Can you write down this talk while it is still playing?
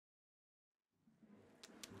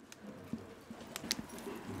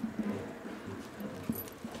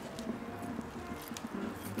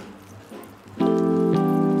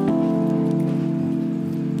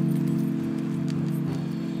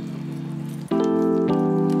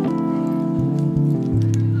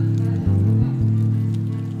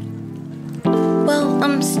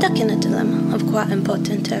stuck in a dilemma of quite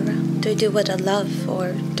important era. Do I do what I love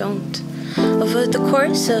or don't? Over the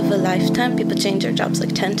course of a lifetime, people change their jobs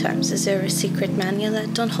like 10 times. Is there a secret manual I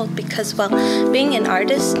don't hold? Because, well, being an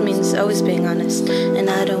artist means always being honest, and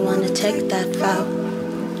I don't want to take that vow.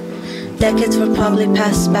 Decades will probably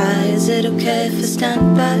pass by. Is it okay if I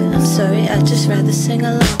stand by? I'm sorry, I'd just rather sing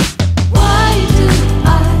along. Why do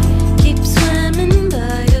I keep swimming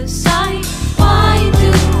by your side? Why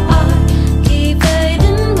do I keep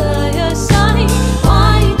waiting by your side?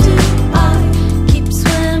 Why do I keep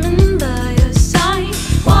swimming by your side?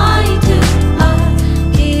 Why do I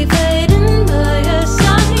keep waiting by your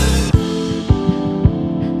side?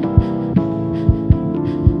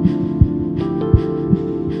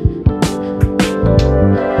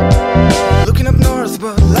 Looking up north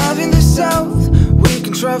but live in the south, we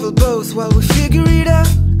can travel both while we figure it out.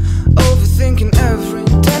 Overthinking every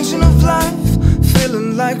tension of life,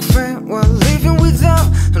 feeling like fame while living without.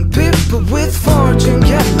 And people with fortune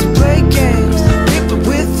get to play games. People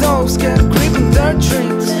with hopes get grip in their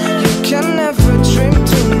dreams. You can never dream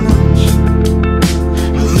too much.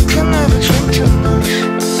 You can never dream too much.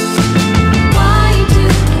 Why do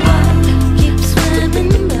I keep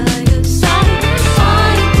swimming by your side? Why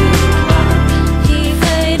do I keep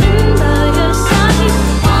waiting by your side?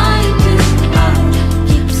 Why do I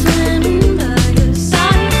keep swimming by your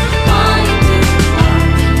side? Why do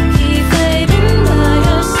I keep waiting by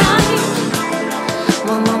your side?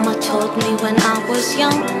 My mama told me when I was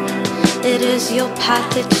young, it is your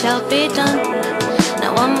path, it shall be done.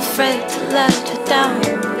 Now I'm afraid to let her down,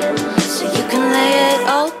 so you can lay it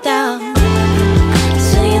all down,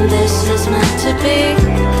 saying this is meant to be.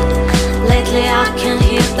 Lately I can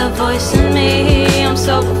hear the voice in me. I'm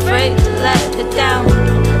so afraid to let it down.